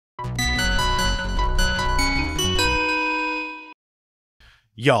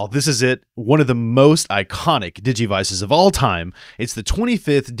Y'all, this is it. One of the most iconic Digivices of all time. It's the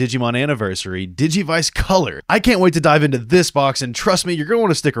 25th Digimon Anniversary Digivice Color. I can't wait to dive into this box, and trust me, you're going to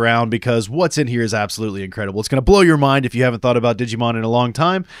want to stick around because what's in here is absolutely incredible. It's going to blow your mind if you haven't thought about Digimon in a long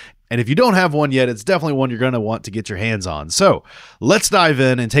time. And if you don't have one yet, it's definitely one you're going to want to get your hands on. So let's dive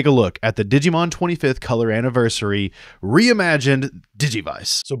in and take a look at the Digimon 25th Color Anniversary reimagined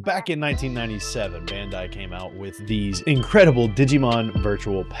Digivice. So back in 1997, Bandai came out with these incredible Digimon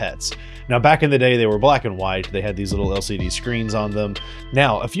virtual pets. Now back in the day, they were black and white. They had these little LCD screens on them.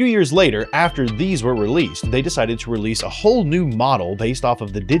 Now, a few years later, after these were released, they decided to release a whole new model based off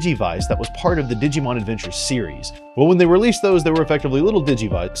of the Digivice that was part of the Digimon Adventure series. Well, when they released those, they were effectively little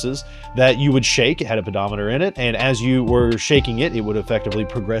Digivices that you would shake. It had a pedometer in it, and as you were shaking it, it would effectively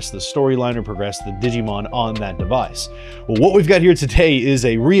progress the storyline or progress the Digimon on that device. Well, what we've got here today is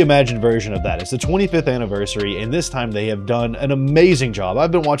a reimagined version of that. It's the 25th anniversary, and this time they have done an amazing job.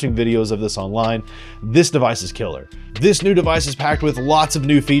 I've been watching videos of this online. This device is killer. This new device is packed with lots of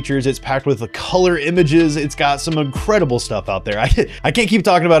new features. It's packed with the color images. It's got some incredible stuff out there. I can't keep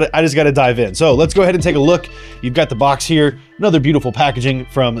talking about it. I just got to dive in. So let's go ahead and take a look. You've got the box here. Another beautiful packaging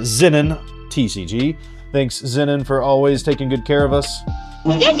from Zenon TCG. Thanks, Zenon, for always taking good care of us.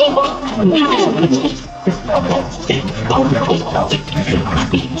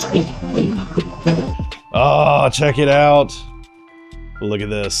 Oh, check it out. Look at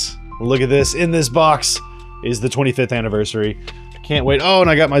this. Look at this. In this box is the 25th anniversary. Can't wait. Oh, and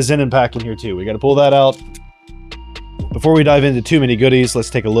I got my Zenon pack in here too. We got to pull that out. Before we dive into too many goodies, let's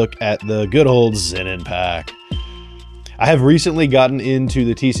take a look at the good old Zenon pack. I have recently gotten into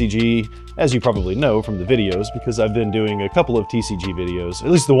the TCG, as you probably know from the videos, because I've been doing a couple of TCG videos, at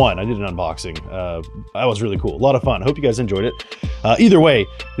least the one. I did an unboxing. That was really cool. A lot of fun. Hope you guys enjoyed it. Either way,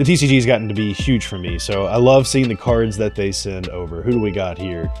 the TCG has gotten to be huge for me, so I love seeing the cards that they send over. Who do we got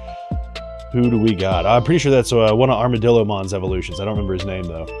here? Who do we got? I'm pretty sure that's one of Armadillomon's evolutions. I don't remember his name,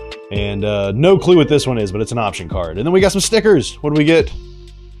 though. And no clue what this one is, but it's an option card. And then we got some stickers. What do we get?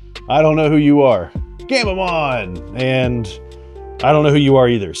 I don't know who you are. Gamamon! And I don't know who you are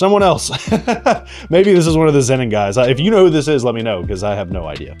either. Someone else. Maybe this is one of the Zenon guys. If you know who this is, let me know, because I have no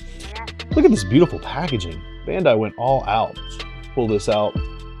idea. Look at this beautiful packaging. Bandai went all out. Let's pull this out.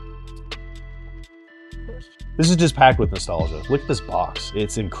 This is just packed with nostalgia. Look at this box.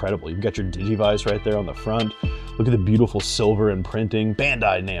 It's incredible. You've got your Digivice right there on the front. Look at the beautiful silver imprinting.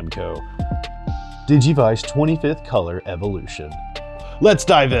 Bandai Namco. Digivice 25th Color Evolution. Let's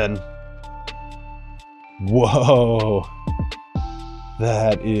dive in. Whoa.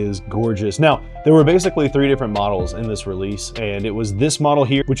 That is gorgeous. Now, there were basically 3 different models in this release, and it was this model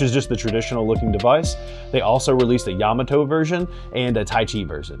here, which is just the traditional looking device. They also released a Yamato version and a Tai Chi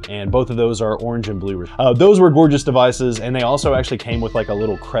version, and both of those are orange and blue. Those were gorgeous devices, and they also actually came with like a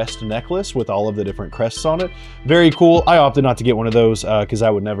little crest necklace with all of the different crests on it. Very cool. I opted not to get one of those because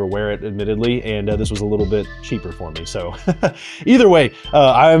I would never wear it, admittedly, and this was a little bit cheaper for me. So either way,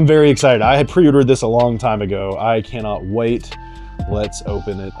 I am very excited. I had pre-ordered this a long time ago. I cannot wait. Let's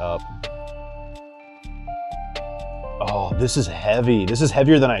open it up. Oh, this is heavy. This is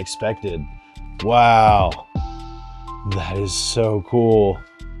heavier than I expected. Wow. That is so cool.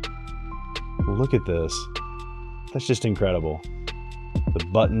 Look at this. That's just incredible. The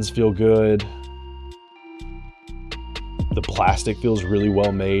buttons feel good. The plastic feels really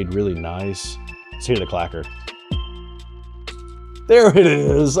well made, really nice. Let's hear the clacker. There it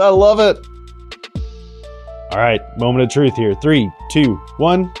is. I love it. All right, moment of truth here. 3, 2,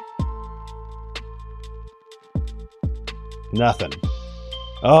 1. Nothing.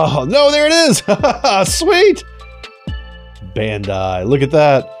 Oh, no, there it is. Sweet. Bandai, look at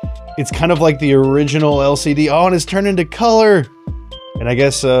that. It's kind of like the original LCD. Oh, and it's turned into color. And I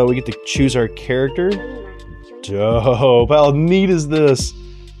guess we get to choose our character. Dope. How neat is this?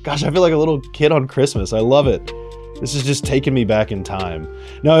 Gosh, I feel like a little kid on Christmas. I love it. This is just taking me back in time.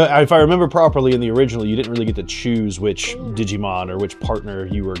 Now, if I remember properly, in the original, you didn't really get to choose which Digimon or which partner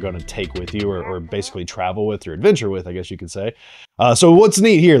you were going to take with you, or basically travel with or adventure with, I guess you could say. So what's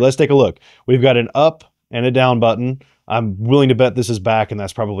neat here? Let's take a look. We've got an up and a down button. I'm willing to bet this is back, and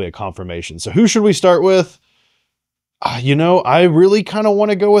that's probably a confirmation. So who should we start with? You know, I really kind of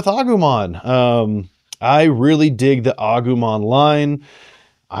want to go with Agumon. I really dig the Agumon line.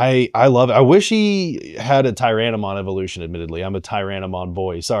 I love it. I wish he had a Tyrannomon evolution, admittedly. I'm a Tyrannomon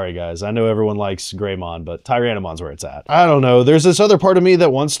boy. Sorry, guys. I know everyone likes Greymon, but Tyrannomon's where it's at. I don't know. There's this other part of me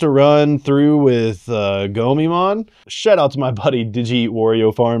that wants to run through with Gomimon. Shout out to my buddy Digi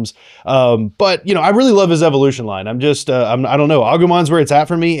Wario Farms. But, you know, I really love his evolution line. I don't know. Agumon's where it's at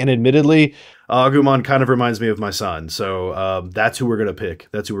for me, and admittedly, Agumon kind of reminds me of my son. So that's who we're going to pick.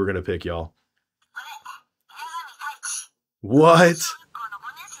 That's who we're going to pick, y'all. What?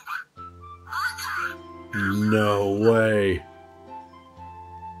 No way.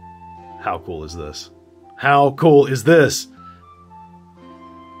 How cool is this? How cool is this?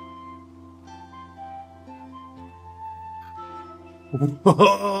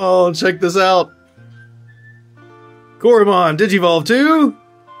 Whoa, check this out. Gorimon Digivolve 2.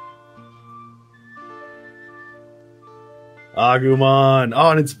 Agumon.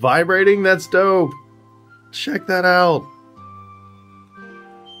 Oh, and it's vibrating? That's dope. Check that out.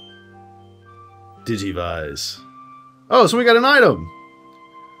 Digivice. Oh, so we got an item.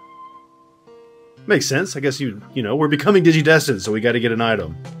 Makes sense. I guess you know, we're becoming Digidestined, so we got to get an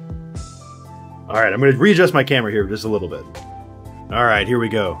item. Alright, I'm going to readjust my camera here just a little bit. Alright, here we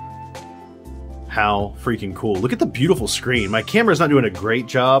go. How freaking cool. Look at the beautiful screen. My camera's not doing a great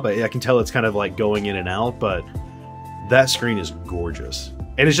job. I can tell it's kind of like going in and out, but that screen is gorgeous.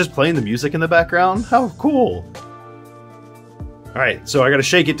 And it's just playing the music in the background. How cool. Alright, so I got to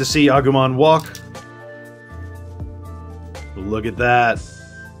shake it to see Agumon walk. Look at that.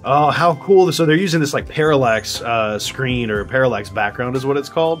 Oh, how cool. So they're using this like parallax screen, or parallax background is what it's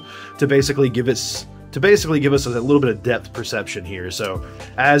called, to basically give us a little bit of depth perception here. So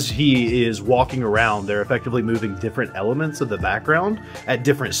as he is walking around, they're effectively moving different elements of the background at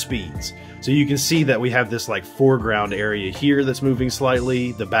different speeds. So you can see that we have this like foreground area here that's moving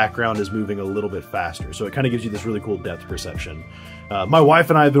slightly. The background is moving a little bit faster. So it kind of gives you this really cool depth perception. My wife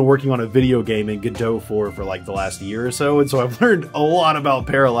and I have been working on a video game in Godot 4 for like the last year or so, and so I've learned a lot about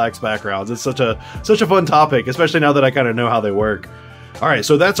parallax backgrounds. It's such a fun topic, especially now that I kind of know how they work. All right,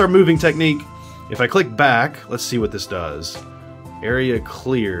 so that's our moving technique. If I click back, let's see what this does. Area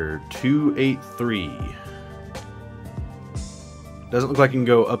clear 283. Doesn't look like I can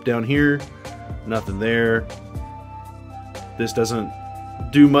go up down here. Nothing there. This doesn't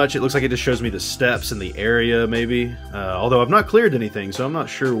do much. It looks like it just shows me the steps in the area, maybe. Although I've not cleared anything, so I'm not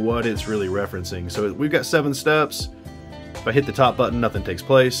sure what it's really referencing. So we've got 7 steps. If I hit the top button, nothing takes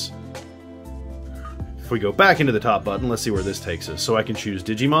place. If we go back into the top button, let's see where this takes us. So I can choose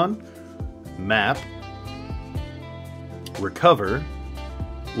Digimon, Map, Recover,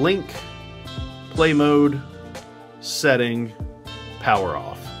 Link, Play Mode, Setting, Power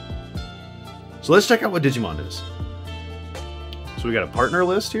Off. So let's check out what Digimon is. So we got a partner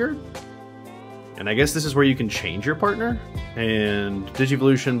list here, and I guess this is where you can change your partner. And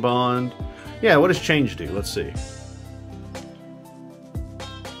Digivolution Bond. Yeah, what does change do? Let's see.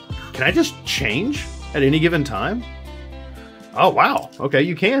 Can I just change at any given time? Oh, wow. Okay,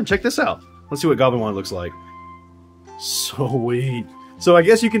 you can. Check this out. Let's see what Gabumon looks like. Sweet. So I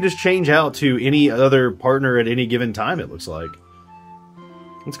guess you can just change out to any other partner at any given time, it looks like.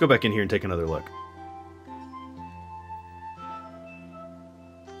 Let's go back in here and take another look.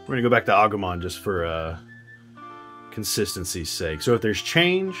 We're going to go back to Agumon just for consistency's sake. So if there's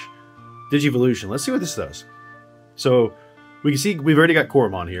change, Digivolution. Let's see what this does. So we can see we've already got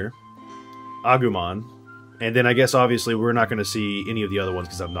Koromon here, Agumon, and then I guess obviously we're not going to see any of the other ones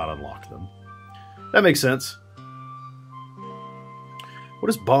because I've not unlocked them. That makes sense. What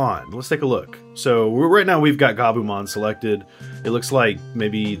is Bond? Let's take a look. So right now we've got Gabumon selected. It looks like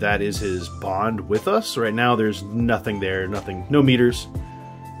maybe that is his bond with us. Right now there's nothing there, no meters.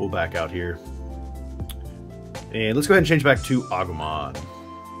 We'll back out here. And let's go ahead and change back to Agumon.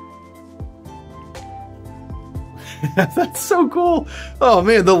 That's so cool. Oh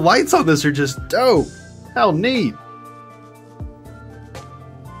man, the lights on this are just dope. How neat.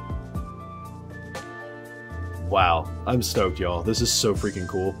 Wow, I'm stoked, y'all. This is so freaking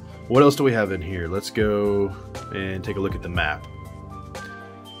cool. What else do we have in here? Let's go and take a look at the map.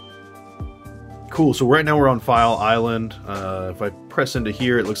 Cool, so right now we're on File Island. If I press into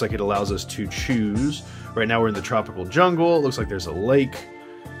here, it looks like it allows us to choose. Right now we're in the tropical jungle. It looks like there's a lake,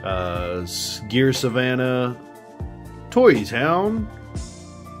 Gear Savannah, Toy Town,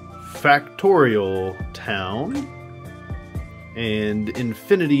 Factorial Town, and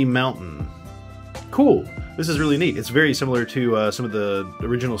Infinity Mountain. Cool. This is really neat. It's very similar to some of the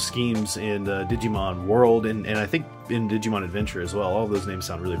original schemes in Digimon World, and I think in Digimon Adventure as well. All of those names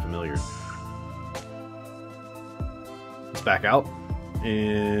sound really familiar. Let's back out,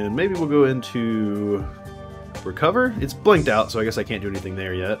 and maybe we'll go into Recover? It's blinked out, so I guess I can't do anything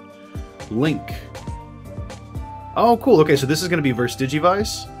there yet. Link. Oh, cool. Okay, so this is going to be versus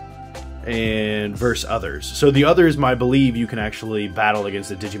Digivice and versus others. So the others, I believe, you can actually battle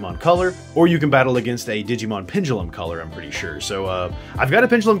against a Digimon Color, or you can battle against a Digimon Pendulum Color, I'm pretty sure. So I've got a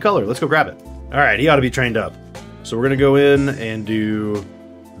Pendulum Color. Let's go grab it. All right, he ought to be trained up. So we're going to go in and do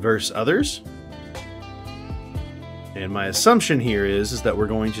versus others. And my assumption here is that we're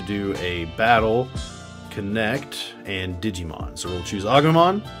going to do a battle, connect, and Digimon. So we'll choose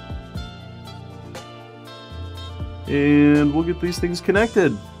Agumon. And we'll get these things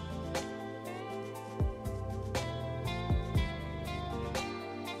connected.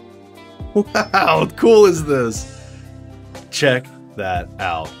 Wow, how cool is this? Check that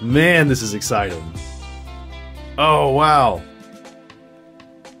out. Man, this is exciting. Oh, wow.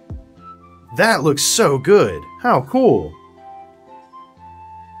 That looks so good. How cool.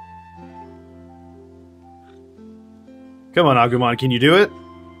 Come on, Agumon, can you do it?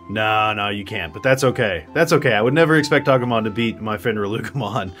 No, you can't, but that's okay. That's okay. I would never expect Agumon to beat my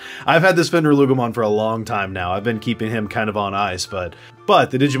Fenrir-Lugumon. I've had this Fenrir-Lugumon for a long time now. I've been keeping him kind of on ice, but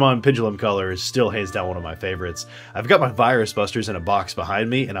the Digimon Pendulum Color is still hands down one of my favorites. I've got my Virus Busters in a box behind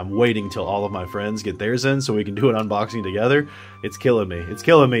me, and I'm waiting till all of my friends get theirs in so we can do an unboxing together. It's killing me. It's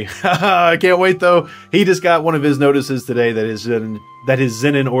killing me. I can't wait, though. He just got one of his notices today that his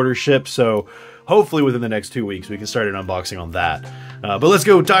Zenin order shipped, so hopefully within the next 2 weeks we can start an unboxing on that. But let's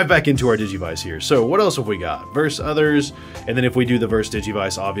go dive back into our Digivice here. So what else have we got? Verse others, and then if we do the verse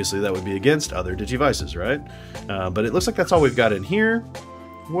Digivice, obviously that would be against other Digivices, right? But it looks like that's all we've got in here.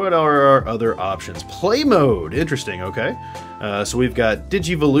 What are our other options? Play mode, interesting, okay. So we've got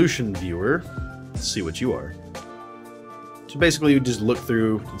Digivolution Viewer. Let's see what you are. So basically you just look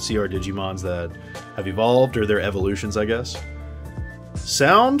through and see our Digimons that have evolved, or their evolutions, I guess.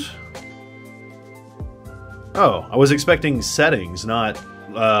 Sound? Oh, I was expecting settings, not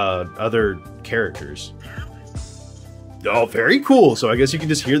other characters. Oh, very cool. So I guess you can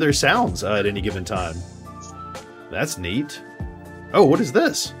just hear their sounds at any given time. That's neat. Oh, what is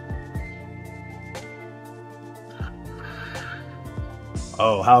this?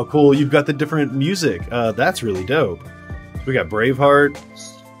 Oh, how cool. You've got the different music. That's really dope. We got Braveheart.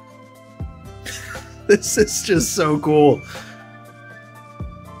 This is just so cool.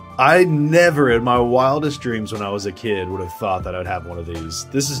 I never, in my wildest dreams when I was a kid, would have thought that I'd have one of these.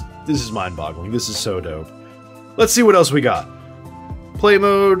 This is mind-boggling. This is so dope. Let's see what else we got. Play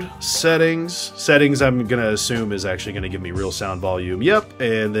mode, settings. Settings, I'm going to assume, is actually going to give me real sound volume. Yep.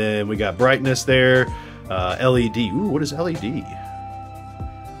 And then we got brightness there. LED. Ooh, what is LED?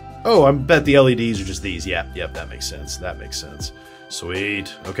 Oh, I bet the LEDs are just these. Yep, that makes sense. That makes sense.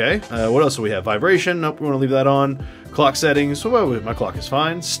 Sweet. Okay. What else do we have? Vibration. Nope, we want to leave that on. Clock settings. So well, my clock is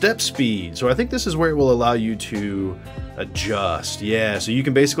fine. Step speed. So I think this is where it will allow you to adjust. Yeah, so you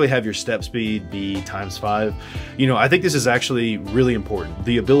can basically have your step speed be ×5. You know, I think this is actually really important.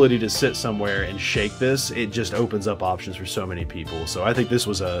 The ability to sit somewhere and shake this, it just opens up options for so many people. So I think this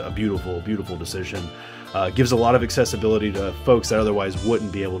was a beautiful, beautiful decision. Gives a lot of accessibility to folks that otherwise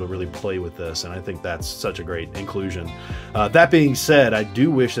wouldn't be able to really play with this, and I think that's such a great inclusion. That being said, I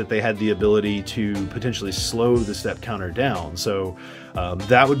do wish that they had the ability to potentially slow the step counter down, so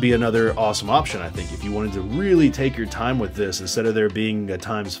that would be another awesome option, I think. If you wanted to really take your time with this, instead of there being a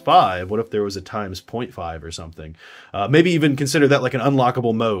 ×5, what if there was a ×0.5 or something? Maybe even consider that like an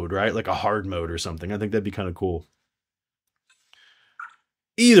unlockable mode, right? Like a hard mode or something. I think that'd be kind of cool.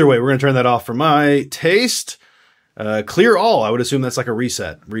 Either way, we're going to turn that off for my taste. Clear all. I would assume that's like a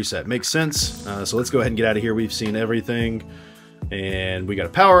reset. Reset makes sense. So let's go ahead and get out of here. We've seen everything. And we got a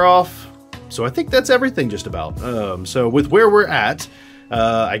power off. So I think that's everything just about. So with where we're at,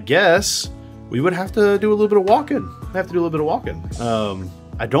 I guess we would have to do a little bit of walking.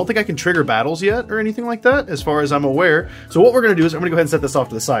 I don't think I can trigger battles yet or anything like that, as far as I'm aware. So what we're going to do is I'm going to go ahead and set this off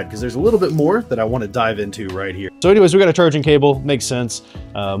to the side, because there's a little bit more that I want to dive into right here. So anyways, we got a charging cable. Makes sense.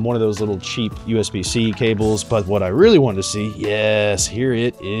 One of those little cheap USB-C cables. But what I really wanted to see, yes, here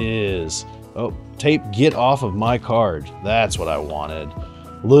it is. Oh, tape, get off of my card. That's what I wanted.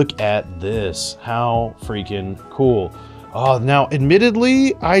 Look at this. How freaking cool. Oh, now,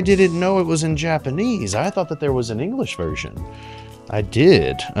 admittedly, I didn't know it was in Japanese. I thought that there was an English version. I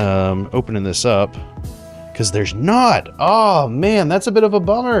did. Opening this up, because there's not. Oh, man, that's a bit of a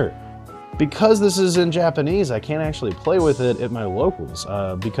bummer. Because this is in Japanese, I can't actually play with it at my locals,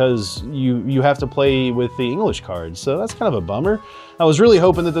 because you have to play with the English cards. So that's kind of a bummer. I was really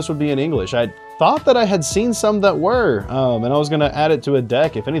hoping that this would be in English. I thought that I had seen some that were, and I was gonna add it to a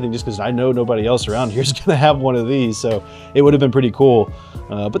deck, if anything, just because I know nobody else around here is gonna have one of these, so it would have been pretty cool.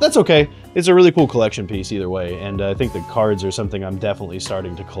 But that's okay. It's a really cool collection piece either way, and I think the cards are something I'm definitely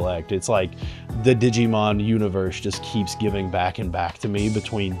starting to collect. It's like the Digimon universe just keeps giving back and back to me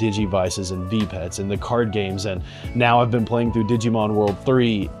between Digivices and V-Pets and the card games, and now I've been playing through Digimon World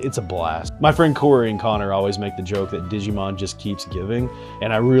 3. It's a blast. My friend Corey and Connor always make the joke that Digimon just keeps giving,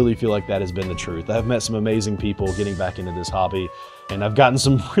 and I really feel like that has been the truth. I've met some amazing people getting back into this hobby, and I've gotten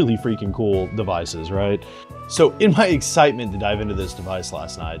some really freaking cool devices, right? So in my excitement to dive into this device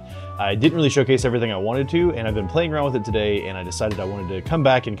last night, I didn't really showcase everything I wanted to, and I've been playing around with it today, and I decided I wanted to come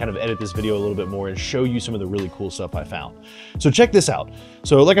back and kind of edit this video a little bit more and show you some of the really cool stuff I found. So check this out.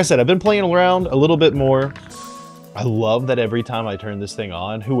 So like I said, I've been playing around a little bit more. I love that every time I turn this thing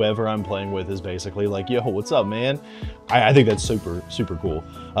on, whoever I'm playing with is basically like, yo, what's up, man? I think that's super, super cool.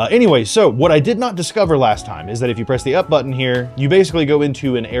 Anyway, so what I did not discover last time is that if you press the up button here, you basically go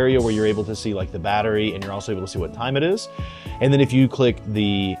into an area where you're able to see like the battery, and you're also able to see what time it is. And then if you click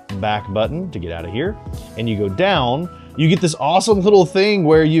the back button to get out of here, and you go down, you get this awesome little thing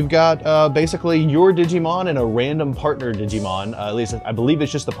where you've got basically your Digimon and a random partner Digimon, at least I believe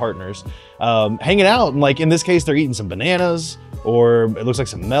it's just the partners, hanging out. And like in this case, they're eating some bananas, or it looks like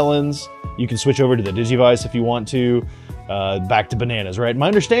some melons. You can switch over to the Digivice if you want to, back to bananas, right? My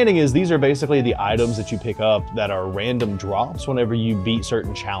understanding is these are basically the items that you pick up that are random drops whenever you beat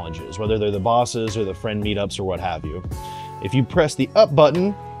certain challenges, whether they're the bosses or the friend meetups or what have you. If you press the up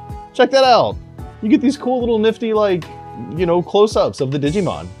button, check that out. You get these cool little nifty, like, you know, close-ups of the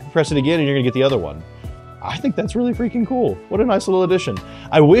Digimon. Press it again and you're gonna get the other one. I think that's really freaking cool. What a nice little addition.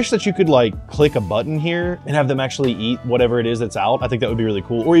 I wish that you could like click a button here and have them actually eat whatever it is that's out. I think that would be really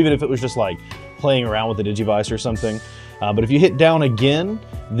cool. Or even if it was just like playing around with the Digivice or something. But if you hit down again,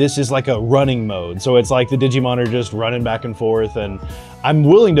 this is like a running mode. So it's like the Digimon are just running back and forth, and I'm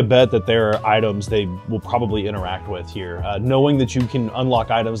willing to bet that there are items they will probably interact with here. Knowing that you can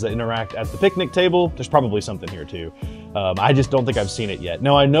unlock items that interact at the picnic table, there's probably something here too. I just don't think I've seen it yet.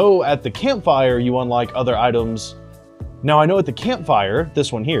 Now I know at the campfire you unlock other items. Now I know at the campfire,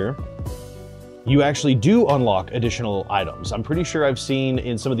 this one here, you actually do unlock additional items. I'm pretty sure I've seen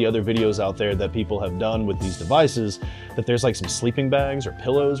in some of the other videos out there that people have done with these devices that there's like some sleeping bags or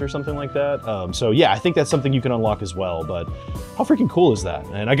pillows or something like that. So yeah, I think that's something you can unlock as well, but how freaking cool is that?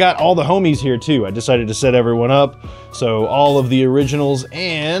 And I got all the homies here too. I decided to set everyone up. So all of the originals,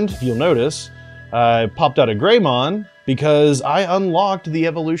 and you'll notice I popped out a Greymon because I unlocked the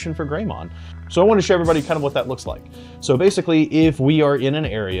evolution for Greymon. So I want to show everybody kind of what that looks like. So basically, if we are in an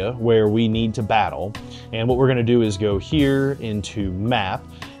area where we need to battle, and what we're going to do is go here into map,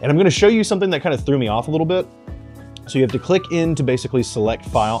 and I'm going to show you something that kind of threw me off a little bit. So you have to click in to basically select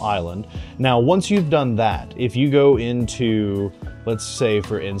File Island. Now, once you've done that, if you go into, let's say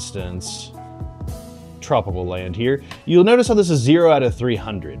for instance, Tropical Land here, you'll notice how this is 0 out of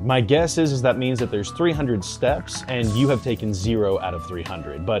 300. My guess is that means that there's 300 steps and you have taken 0 out of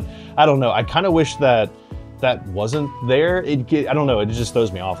 300. But I don't know, I kind of wish that that wasn't there. I don't know, it just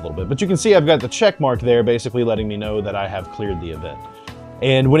throws me off a little bit. But you can see I've got the check mark there basically letting me know that I have cleared the event.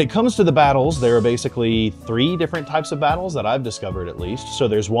 And when it comes to the battles, there are basically 3 different types of battles that I've discovered at least. So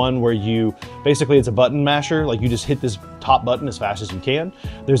there's one where you, basically it's a button masher, like you just hit this top button as fast as you can.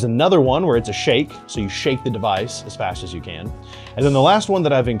 There's another one where it's a shake, so you shake the device as fast as you can. And then the last one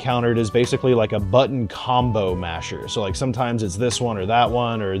that I've encountered is basically like a button combo masher. So like sometimes it's this one or that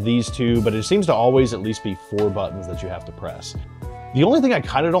one or these 2, but it seems to always at least be 4 buttons that you have to press. The only thing I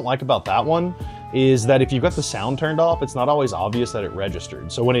kind of don't like about that one is that if you've got the sound turned off, it's not always obvious that it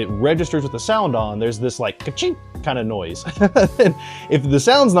registered. So when it registers with the sound on, there's this like ka-chink kind of noise. And if the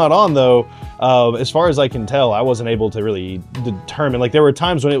sound's not on though, as far as I can tell, I wasn't able to really determine. Like there were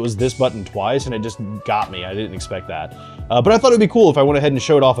times when it was this button twice and it just got me. I didn't expect that. But I thought it'd be cool if I went ahead and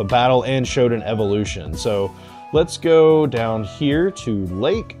showed off a battle and showed an evolution. So let's go down here to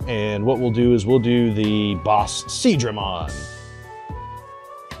Lake, and what we'll do is we'll do the boss Seadramon.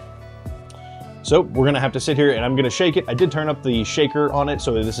 So we're gonna have to sit here and I'm gonna shake it. I did turn up the shaker on it,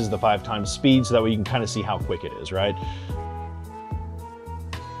 so this is the 5 times speed, so that way you can kind of see how quick it is, right?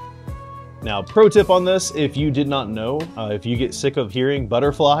 Now, pro tip on this, if you did not know, if you get sick of hearing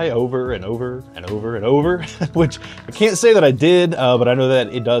butterfly over and over and over and over, which I can't say that I did, but I know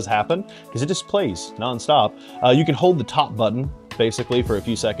that it does happen, because it just plays nonstop. You can hold the top button, basically, for a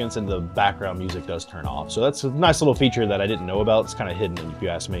few seconds, and the background music does turn off. So that's a nice little feature that I didn't know about. It's kind of hidden, if you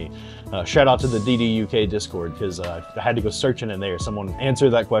ask me. Shout out to the DDUK Discord, because I had to go searching in there. Someone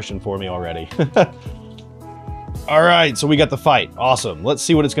answered that question for me already. All right, so we got the fight. Awesome. Let's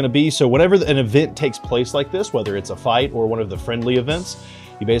see what it's going to be. So whenever an event takes place like this, whether it's a fight or one of the friendly events,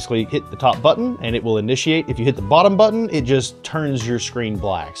 you basically hit the top button and it will initiate. If you hit the bottom button, it just turns your screen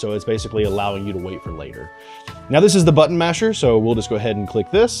black. So it's basically allowing you to wait for later. Now this is the button masher, so we'll just go ahead and click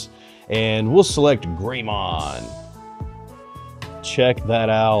this and we'll select Greymon. Check that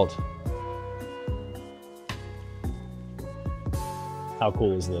out. How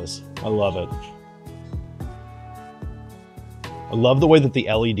cool is this? I love it. I love the way that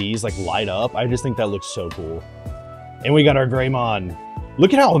the LEDs like light up. I just think that looks so cool. And we got our Greymon.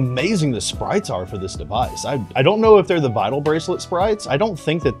 Look at how amazing the sprites are for this device. I don't know if they're the Vital Bracelet sprites. I don't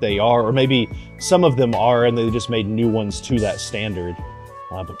think that they are, or maybe some of them are and they just made new ones to that standard.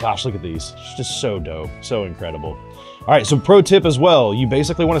 But gosh, look at these. It's just so dope, so incredible. All right, so pro tip as well. You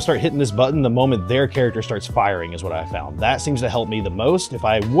basically want to start hitting this button the moment their character starts firing is what I found. That seems to help me the most. If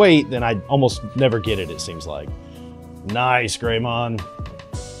I wait, then I almost never get it, it seems like. Nice, Greymon.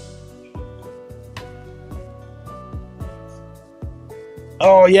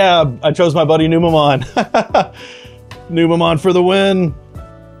 Oh yeah, I chose my buddy Numamon. Numamon for the win.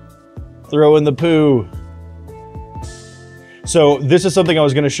 Throw in the poo. So this is something I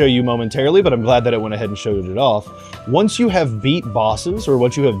was going to show you momentarily, but I'm glad that it went ahead and showed it off. Once you have beat bosses, or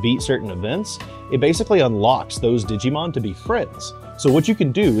once you have beat certain events, it basically unlocks those Digimon to be friends. So what you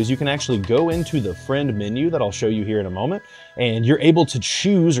can do is you can actually go into the friend menu that I'll show you here in a moment, and you're able to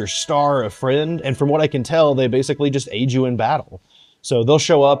choose or star a friend, and from what I can tell, they basically just aid you in battle. So they'll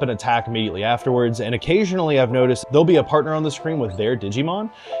show up and attack immediately afterwards, and occasionally I've noticed there'll be a partner on the screen with their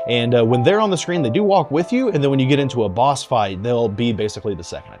Digimon, and when they're on the screen, they do walk with you, and then when you get into a boss fight, they'll be basically the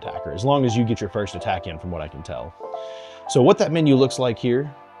second attacker, as long as you get your first attack in from what I can tell. So what that menu looks like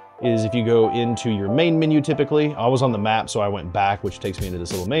here is if you go into your main menu typically, I was on the map so I went back, which takes me into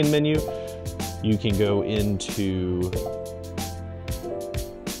this little main menu. You can go into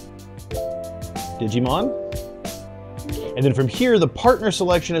Digimon. And then from here, the partner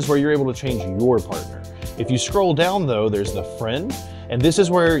selection is where you're able to change your partner. If you scroll down though, there's the friend, and this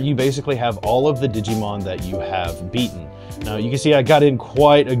is where you basically have all of the Digimon that you have beaten. Now you can see I got in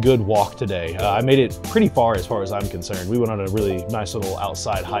quite a good walk today. I made it pretty far as I'm concerned. We went on a really nice little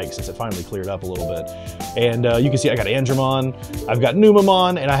outside hike since it finally cleared up a little bit. And you can see I got Andromon, I've got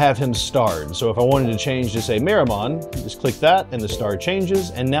Numamon, and I have him starred. So if I wanted to change to say Meramon, just click that and the star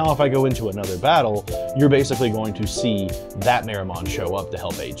changes. And now if I go into another battle, you're basically going to see that Meramon show up to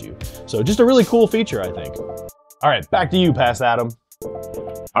help aid you. So just a really cool feature, I think. All right, back to you, Past Adam.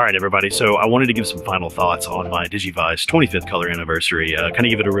 All right, everybody. So I wanted to give some final thoughts on my Digivice 25th color anniversary. Kind of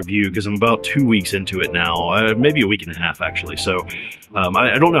give it a review because I'm about 2 weeks into it now, maybe a week and a half actually. So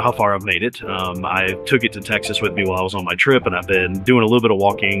I don't know how far I've made it. I took it to Texas with me while I was on my trip, and I've been doing a little bit of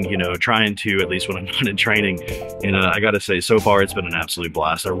walking, you know, trying to, at least when I'm not in training. And I got to say, so far it's been an absolute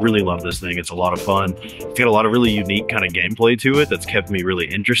blast. I really love this thing. It's a lot of fun. It's got a lot of really unique kind of gameplay to it that's kept me really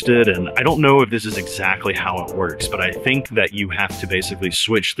interested. And I don't know if this is exactly how it works, but I think that you have to basically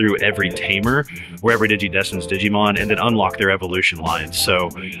switch through every tamer or every Digidestin's Digimon and then unlock their evolution lines. So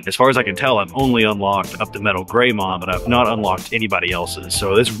as far as I can tell, I've only unlocked up to Metal Greymon, but I've not unlocked anybody else's.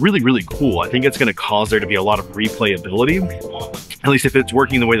 So it's really, really cool. I think it's going to cause there to be a lot of replayability, at least if it's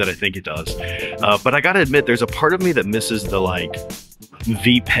working the way that I think it does. But I gotta admit, there's a part of me that misses the like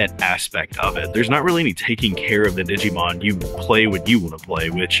V-Pet aspect of it. There's not really any taking care of the Digimon. You play what you want to play,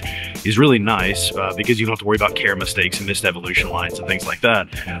 which is really nice because you don't have to worry about care mistakes and missed evolution lines and things like that.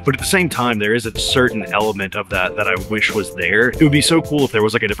 But at the same time, there is a certain element of that that I wish was there. It would be so cool if there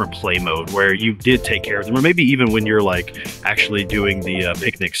was like a different play mode where you did take care of them, or maybe even when you're like actually doing the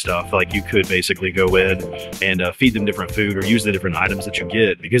picnic stuff, like you could basically go in and feed them different food or use the different items that you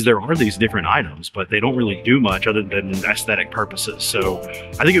get, because there are these different items, but they don't really do much other than aesthetic purposes. So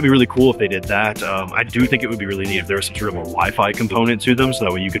I think it'd be really cool if they did that. I do think it would be really neat if there was some sort of a Wi-Fi component to them, so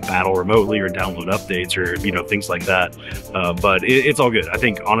that way you could battle remotely or download updates or, you know, things like that. But it's all good. I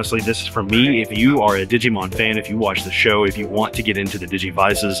think, honestly, this is for me. If you are a Digimon fan, if you watch the show, if you want to get into the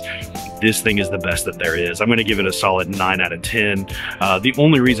Digivices, this thing is the best that there is. I'm going to give it a solid 9 out of 10. The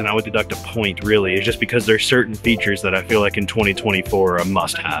only reason I would deduct a point, really, is just because there's certain features that I feel like in 2024 are a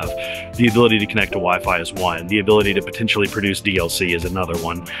must-have. The ability to connect to Wi-Fi is one. The ability to potentially produce DLC is is another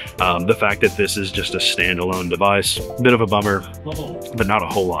one. The fact that this is just a standalone device, bit of a bummer, but not a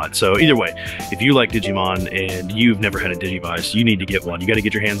whole lot. So either way, if you like Digimon and you've never had a Digivice, you need to get one. You got to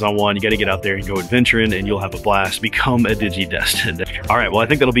get your hands on one. You got to get out there and go adventuring, and you'll have a blast. Become a Digi-destined. All right, well, I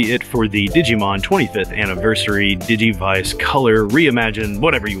think that'll be it for the Digimon 25th Anniversary Digivice Color Reimagined,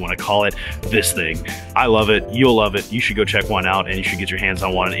 whatever you want to call it, this thing. I love it. You'll love it. You should go check one out, and you should get your hands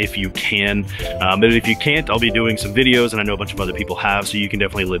on one if you can. But if you can't, I'll be doing some videos, and I know a bunch of other people have, so you can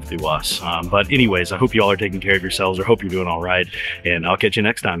definitely live through us. But anyways, I hope you all are taking care of yourselves, or hope you're doing all right, and I'll catch you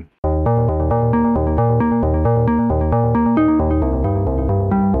next time.